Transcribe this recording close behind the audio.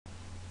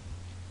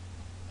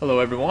Hello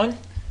everyone.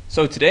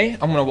 So today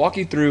I'm going to walk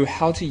you through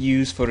how to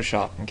use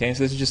Photoshop. Okay,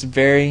 so this is just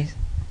very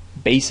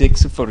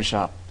basics of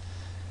Photoshop.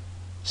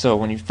 So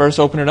when you first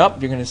open it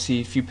up, you're going to see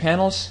a few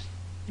panels.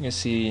 You're going to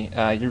see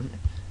your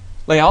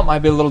layout might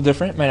be a little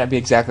different. It might not be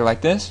exactly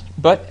like this,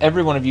 but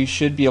every one of you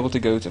should be able to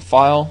go to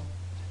File,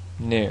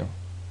 New.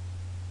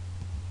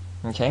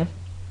 Okay,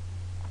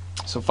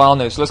 so File,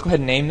 New. So let's go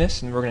ahead and name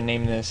this, and we're going to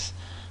name this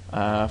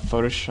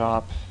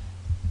Photoshop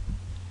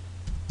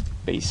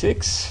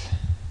Basics.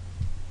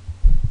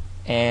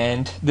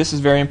 And this is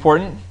very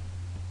important.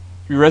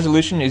 Your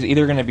resolution is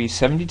either going to be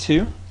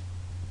 72,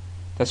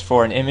 that's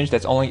for an image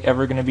that's only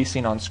ever going to be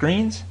seen on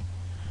screens,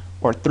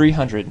 or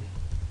 300.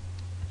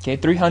 Okay,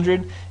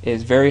 300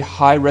 is very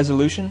high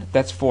resolution,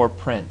 that's for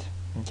print.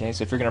 Okay,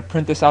 so if you're going to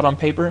print this out on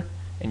paper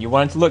and you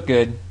want it to look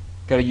good,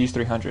 got to use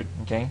 300.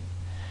 Okay,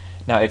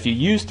 now if you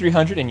use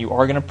 300 and you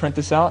are going to print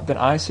this out, then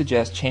I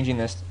suggest changing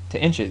this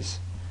to inches,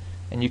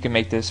 and you can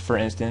make this, for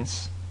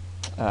instance,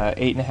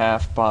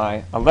 8.5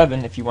 by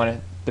 11 if you want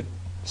it the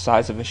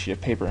size of a sheet of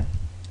paper.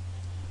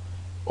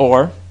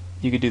 Or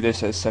you could do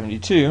this as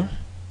 72,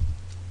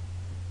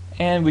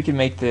 and we can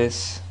make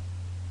this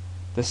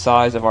the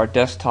size of our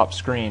desktop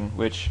screen,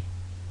 which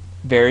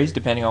varies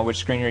depending on which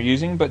screen you're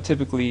using, but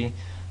typically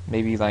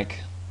maybe like,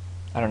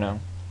 I don't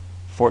know,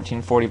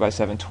 1440 by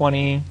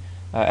 720,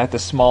 at the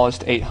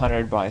smallest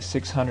 800 by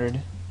 600,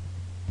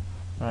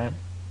 right?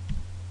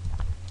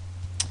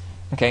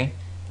 Okay,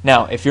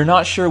 now if you're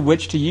not sure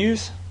which to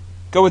use,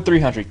 go with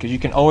 300, because you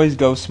can always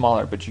go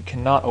smaller, but you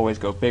cannot always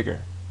go bigger.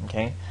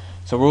 Okay,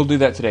 so we'll do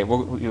that today.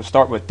 We'll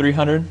start with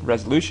 300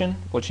 resolution.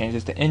 We'll change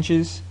this to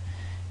inches,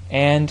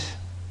 and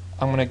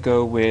I'm going to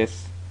go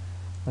with,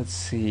 let's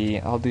see,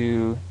 I'll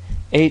do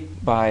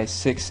 8 by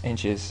 6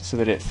 inches so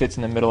that it fits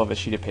in the middle of a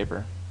sheet of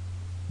paper.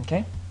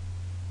 Okay,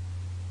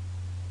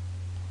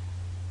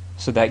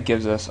 so that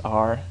gives us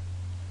our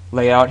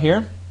layout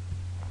here.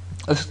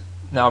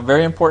 Now,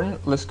 very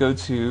important, let's go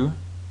to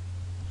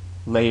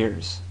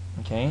layers.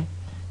 Okay,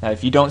 now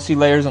if you don't see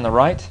layers on the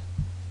right,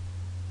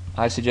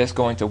 I suggest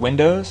going to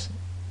Windows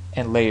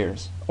and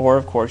Layers, or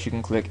of course you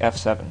can click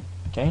F7.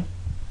 Okay,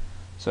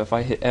 so if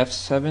I hit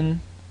F7,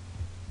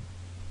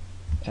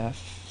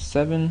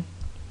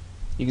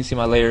 you can see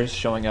my layers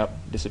showing up,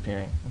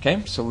 disappearing.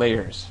 Okay, so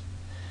layers.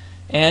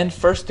 And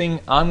first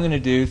thing I'm going to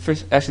do,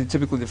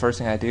 typically the first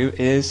thing I do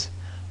is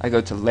I go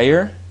to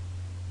Layer,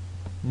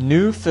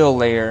 New Fill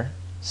Layer,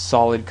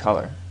 Solid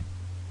Color.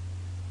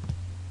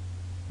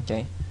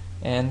 Okay,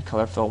 and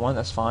color fill 1,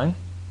 that's fine.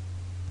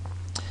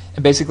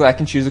 And basically I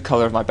can choose the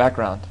color of my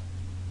background.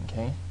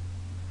 Okay,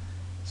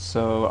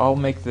 so I'll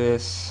make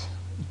this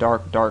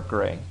dark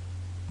gray.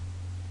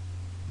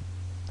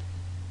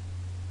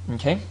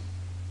 Okay,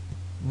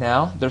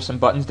 now there's some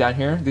buttons down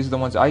here. These are the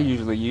ones I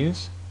usually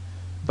use,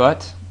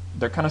 but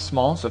they're kind of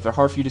small, so if they're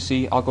hard for you to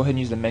see, I'll go ahead and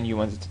use the menu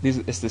ones.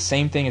 It's the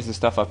same thing as the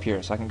stuff up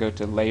here, so I can go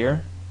to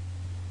Layer,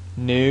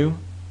 New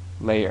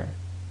Layer,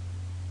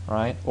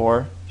 right,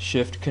 or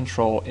Shift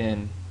Control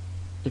N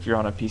if you're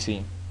on a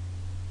PC.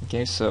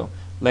 Okay, so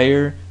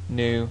Layer,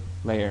 New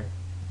Layer,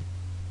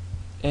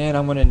 and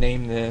I'm going to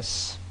name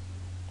this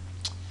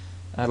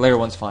Layer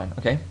 1's fine.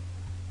 Okay,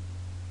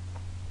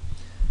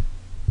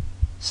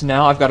 so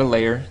now I've got a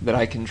layer that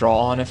I can draw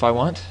on if I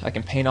want. I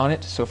can paint on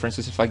it. So for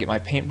instance, if I get my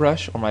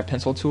paintbrush or my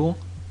pencil tool,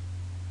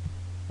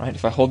 right,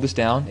 if I hold this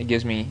down, it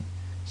gives me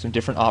some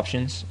different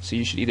options. So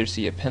you should either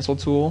see a pencil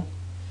tool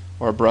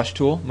or a brush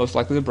tool, most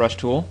likely the brush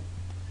tool.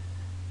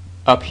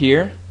 Up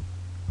here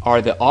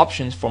are the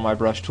options for my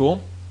brush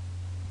tool,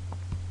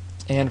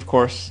 and of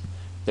course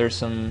there's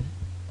some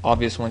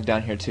obvious ones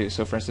down here too.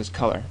 So for instance,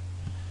 color,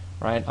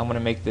 right, I'm going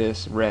to make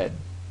this red.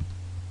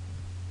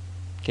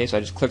 Okay, so I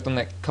just clicked on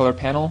that color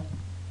panel,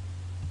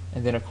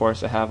 and then of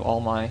course I have all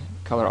my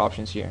color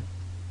options here.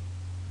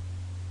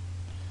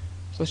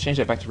 So let's change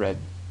that back to red.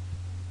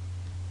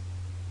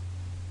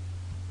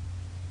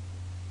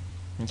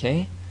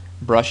 Okay,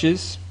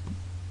 brushes,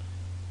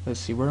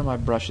 let's see, where are my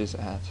brushes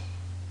at?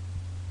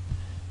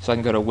 So I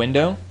can go to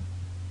Window,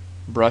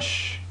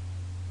 Brush,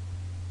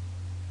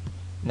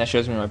 and that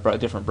shows me my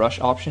different brush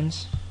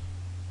options.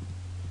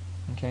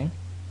 Okay,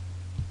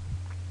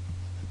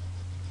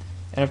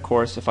 and of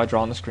course if I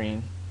draw on the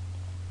screen,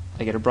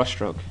 I get a brush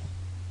stroke.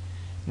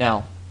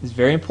 Now, it's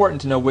very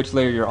important to know which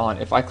layer you're on.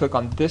 If I click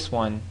on this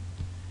one,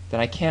 then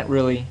I can't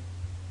really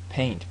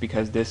paint,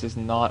 because this is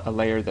not a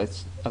layer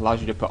that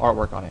allows you to put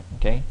artwork on it.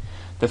 Okay,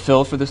 the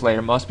fill for this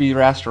layer must be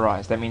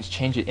rasterized. That means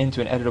change it into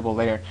an editable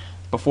layer.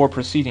 Before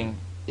proceeding,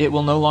 it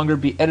will no longer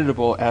be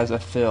editable as a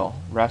fill.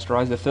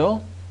 Rasterize the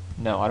fill?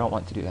 No, I don't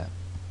want to do that.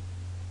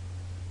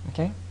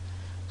 Okay,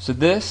 so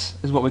this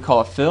is what we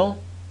call a fill.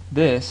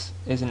 This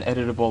is an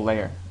editable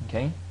layer.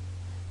 Okay,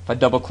 if I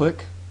double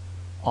click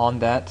on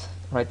that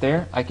right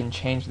there, I can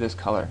change this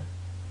color.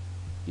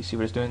 You see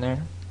what it's doing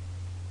there?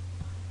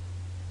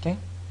 Okay,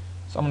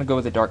 so I'm going to go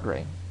with the dark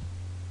gray.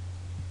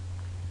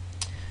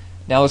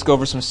 Now let's go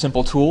over some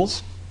simple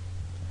tools.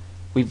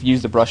 We've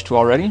used the brush tool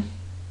already.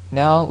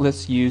 Now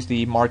let's use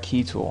the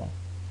Marquee tool.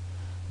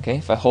 Okay,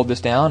 if I hold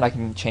this down, I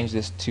can change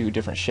this to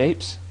different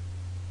shapes.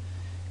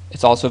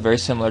 It's also very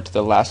similar to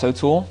the lasso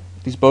tool.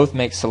 These both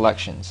make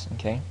selections.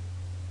 Okay.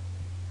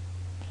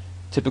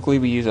 Typically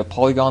we use a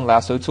polygon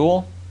lasso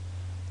tool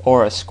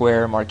or a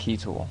square marquee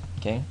tool.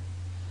 Okay.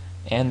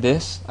 And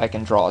this, I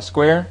can draw a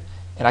square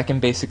and I can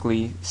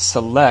basically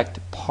select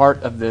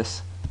part of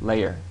this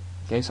layer.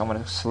 Okay, so I'm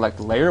going to select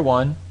layer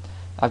 1.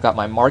 I've got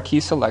my marquee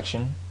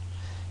selection,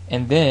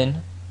 and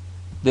then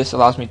this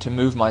allows me to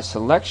move my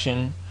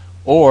selection,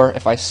 or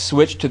if I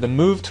switch to the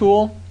move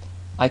tool,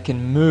 I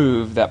can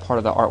move that part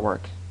of the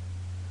artwork.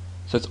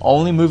 So it's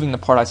only moving the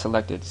part I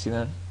selected. See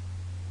that?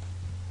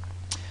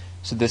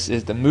 So this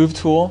is the move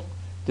tool,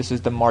 this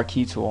is the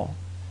marquee tool.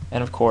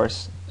 And of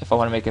course, if I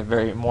want to make a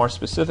very more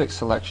specific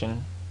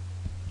selection,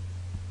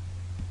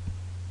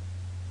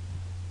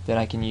 then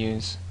I can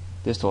use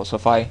this tool. So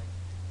if I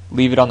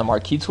leave it on the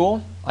marquee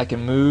tool, I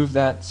can move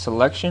that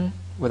selection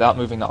without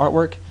moving the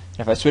artwork. And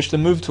if I switch to the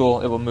move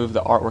tool, it will move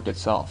the artwork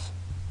itself.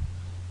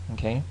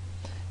 Okay?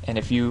 And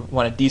if you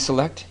want to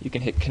deselect, you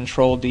can hit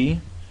Control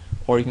D,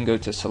 or you can go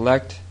to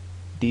Select,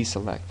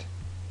 Deselect.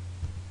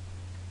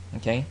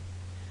 Okay?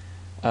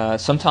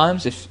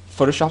 Sometimes if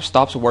Photoshop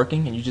stops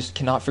working and you just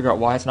cannot figure out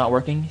why it's not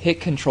working,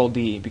 hit Control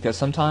D, because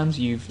sometimes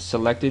you've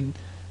selected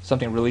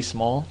something really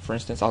small. For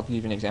instance, I'll give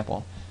you an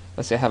example.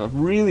 Let's say I have a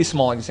really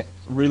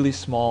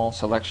small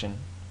selection,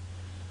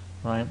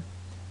 right?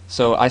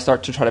 So I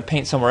start to try to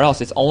paint somewhere else.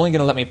 It's only going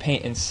to let me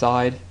paint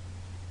inside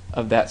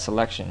of that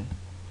selection.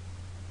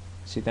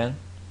 See then?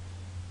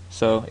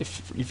 So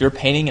if you're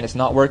painting and it's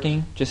not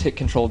working, just hit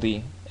Control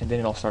D, and then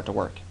it'll start to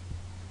work.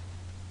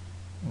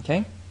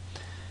 Okay?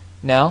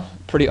 Now,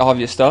 pretty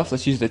obvious stuff.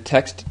 Let's use the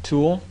text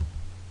tool.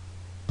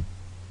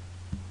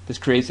 This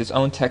creates its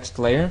own text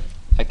layer.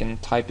 I can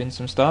type in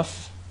some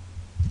stuff.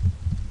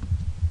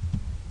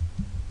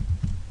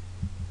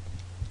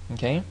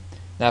 Okay.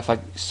 Now if I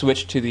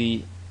switch to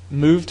the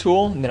move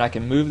tool, then I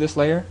can move this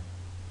layer.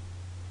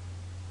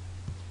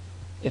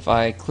 If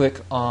I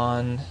click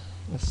on,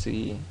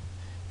 if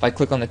I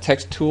click on the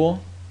text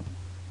tool,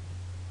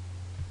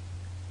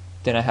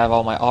 then I have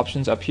all my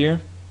options up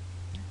here.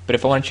 But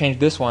if I want to change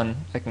this one,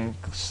 I can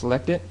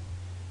select it,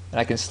 and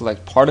I can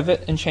select part of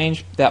it and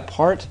change that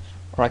part,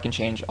 or I can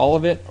change all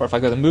of it. Or if I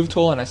go to the move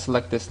tool and I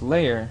select this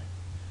layer,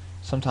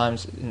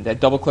 sometimes I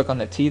double click on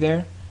the T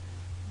there,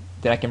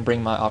 then I can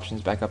bring my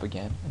options back up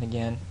again. And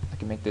again, I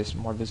can make this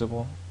more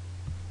visible.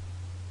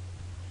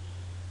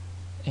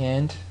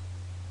 And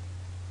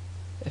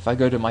if I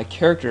go to my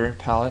character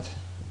palette,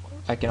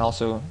 I can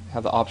also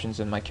have the options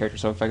in my character.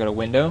 So if I go to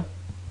Window,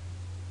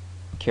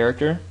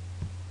 Character,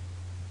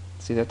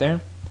 see that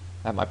there?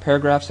 I have my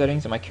paragraph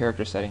settings and my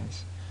character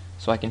settings.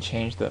 So I can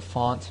change the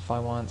font if I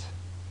want.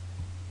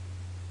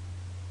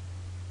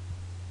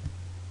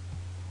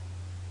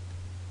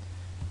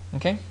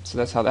 Okay, so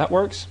that's how that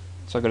works.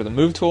 So I go to the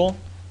move tool,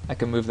 I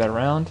can move that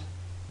around.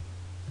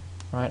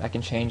 Right, I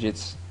can change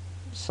its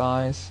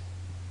size,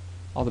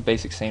 all the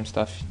basic same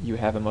stuff you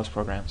have in most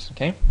programs.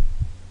 Okay,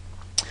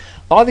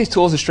 a lot of these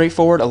tools are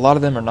straightforward, a lot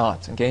of them are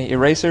not. Okay,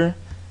 eraser,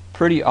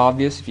 pretty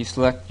obvious. If you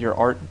select your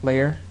art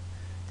layer,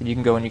 then you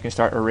can go and you can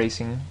start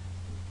erasing.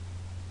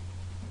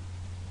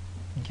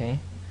 Okay,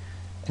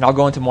 and I'll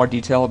go into more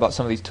detail about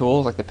some of these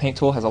tools. Like the paint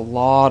tool has a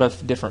lot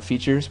of different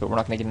features, but we're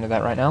not going to get into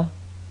that right now.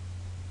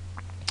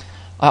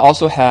 I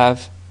also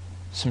have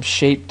some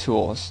shape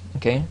tools.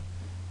 Okay,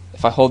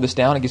 if I hold this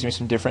down, it gives me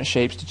some different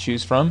shapes to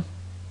choose from.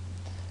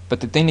 But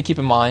the thing to keep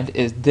in mind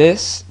is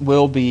this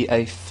will be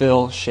a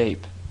fill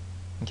shape.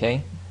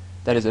 Okay,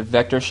 that is a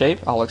vector shape.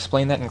 I'll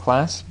explain that in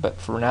class, but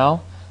for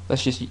now,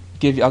 let's just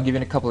I'll give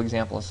you a couple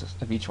examples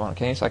of each one.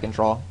 Okay, so I can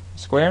draw a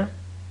square,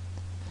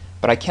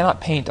 but I cannot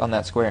paint on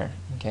that square.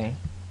 Okay,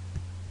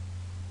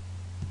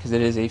 because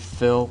it is a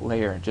fill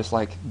layer, just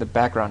like the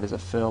background is a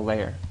fill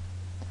layer.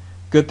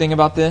 Good thing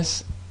about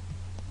this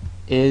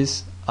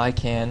is I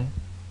can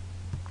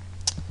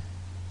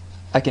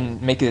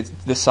make it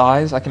the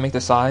size. I can make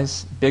the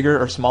size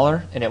bigger or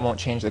smaller, and it won't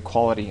change the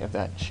quality of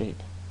that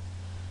shape.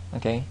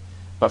 Okay,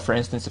 but for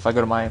instance, if I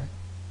go to my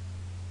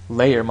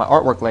layer, my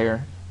artwork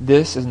layer,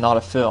 this is not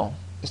a fill.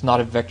 It's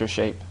not a vector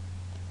shape.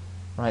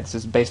 Right? This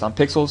is based on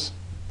pixels,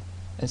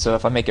 and so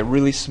if I make it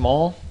really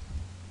small,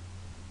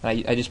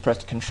 I just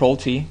press Control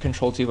T.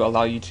 Control T will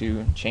allow you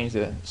to change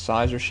the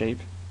size or shape.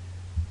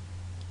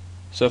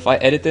 So if I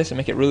edit this and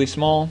make it really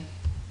small,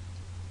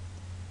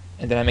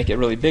 and then I make it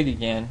really big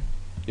again,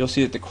 you'll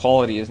see that the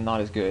quality is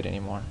not as good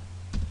anymore.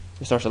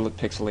 It starts to look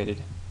pixelated.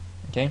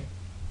 Okay?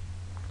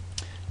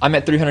 I'm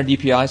at 300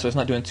 dpi, so it's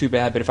not doing too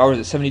bad, but if I was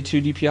at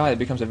 72 dpi, it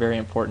becomes a very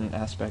important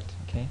aspect.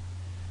 Okay?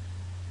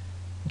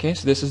 Okay,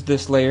 so this is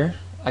this layer.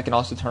 I can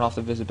also turn off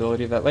the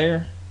visibility of that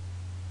layer,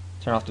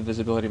 turn off the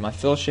visibility of my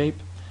fill shape.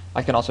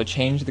 I can also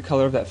change the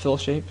color of that fill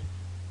shape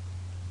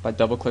by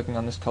double-clicking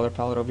on this color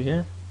palette over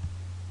here.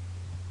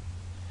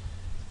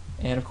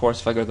 And of course,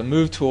 if I go to the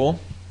Move tool,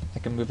 I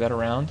can move that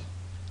around.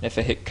 And if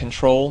I hit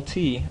Control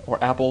T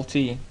or Apple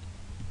T,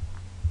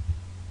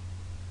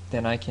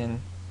 then I can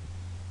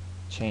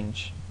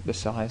change the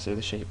size or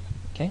the shape.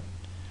 Okay?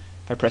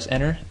 If I press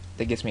Enter,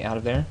 that gets me out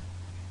of there.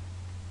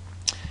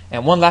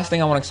 And one last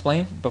thing I want to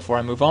explain before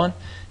I move on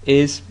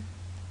is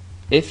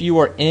if you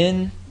are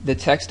in the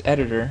text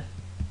editor,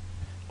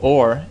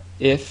 or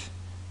if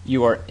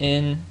you are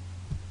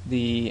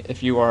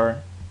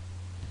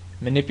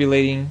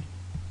manipulating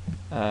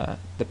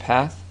the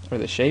path or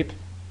the shape,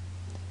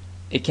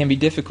 it can be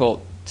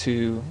difficult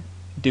to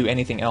do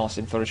anything else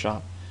in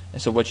Photoshop.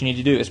 And so what you need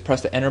to do is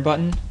press the enter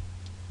button,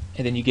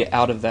 and then you get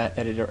out of that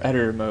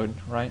editor mode,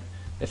 right?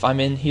 If I'm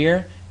in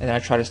here and then I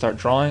try to start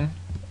drawing,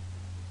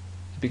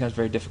 it becomes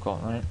very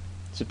difficult, right?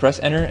 So press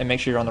enter and make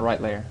sure you're on the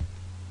right layer.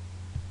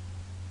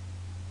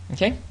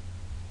 Okay?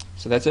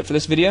 So that's it for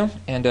this video,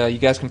 and you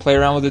guys can play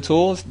around with the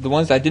tools. The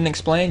ones that I didn't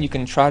explain, you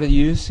can try to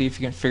use, see if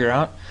you can figure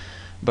out,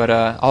 but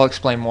I'll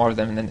explain more of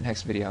them in the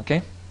next video,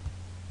 okay?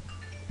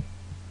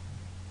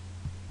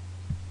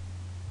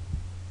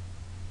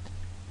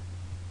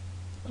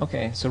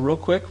 Okay, so real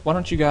quick, why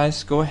don't you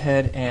guys go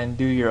ahead and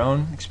do your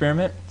own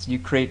experiment. So you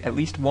create at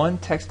least one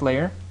text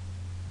layer,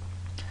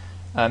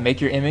 make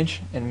your image,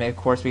 and of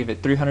course we have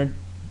it 300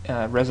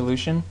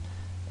 resolution,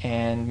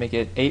 and make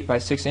it 8 by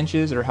 6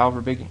 inches or however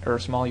big or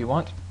small you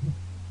want,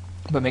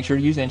 but make sure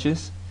to use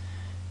inches,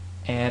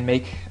 and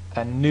make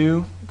a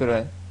new, go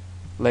to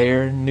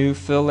layer, new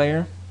fill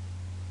layer,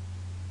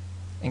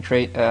 and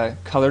create a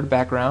colored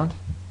background,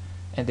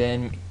 and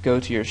then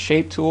go to your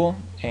shape tool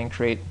and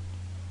create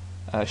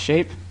a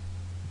shape.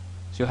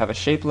 So you'll have a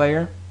shape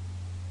layer,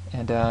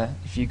 and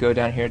if you go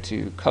down here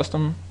to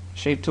custom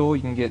shape tool,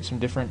 you can get some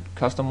different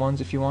custom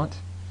ones if you want.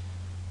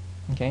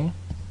 Okay,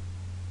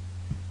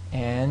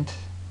 and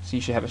so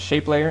you should have a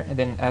shape layer, and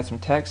then add some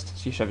text.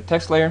 So you should have a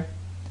text layer,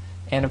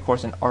 and of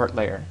course an art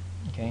layer.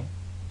 Okay,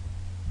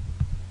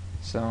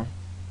 so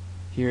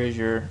here is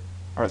your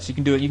art. So you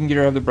can do it. You can get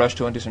rid of the brush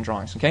tool and do some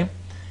drawings. Okay,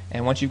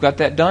 and once you've got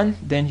that done,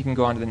 then you can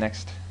go on to the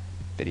next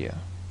video.